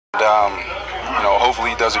And, hopefully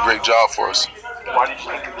he does a great job for us. Why did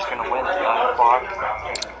you think he was going to win at 9 o'clock?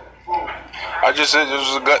 I just said it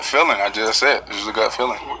was a gut feeling. I just said it was a gut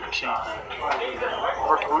feeling. If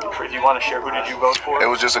you want to share, who did you vote for? It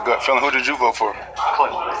was just a gut feeling. Who did you vote for?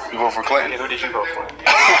 Clinton. You vote for Clinton? Okay, who did you vote for?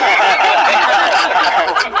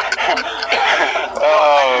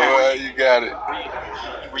 Oh, well, you got it.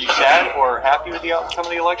 Were you sad or happy with the outcome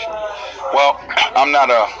of the election? Well, I'm not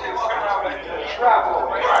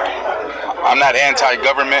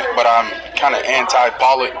anti-government, but I'm kind of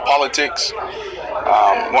anti-politics.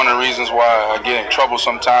 One of the reasons why I get in trouble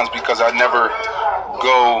sometimes because I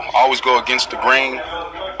always go against the grain.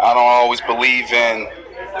 I don't always believe in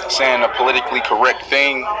saying a politically correct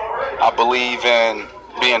thing. I believe in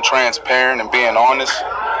being transparent and being honest.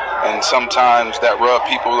 And sometimes that rubs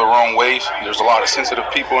people the wrong way. There's a lot of sensitive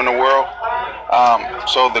people in the world.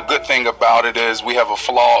 So the good thing about it is we have a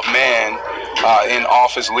flawed man in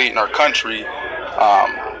office leading our country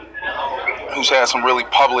who's had some really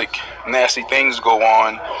public, nasty things go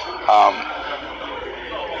on.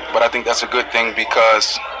 But I think that's a good thing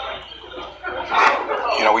because,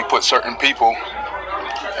 we put certain people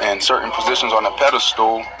in certain positions on a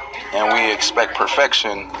pedestal and we expect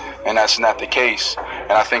perfection, and that's not the case.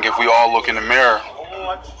 And I think if we all look in the mirror,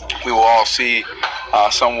 we will all see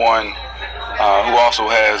someone who also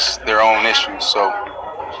has their own issues. So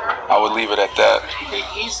I would leave it at that.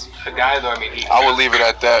 He's a guy, though. I would leave it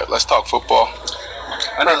at that. Let's talk football.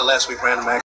 I know that last week Brandon Mack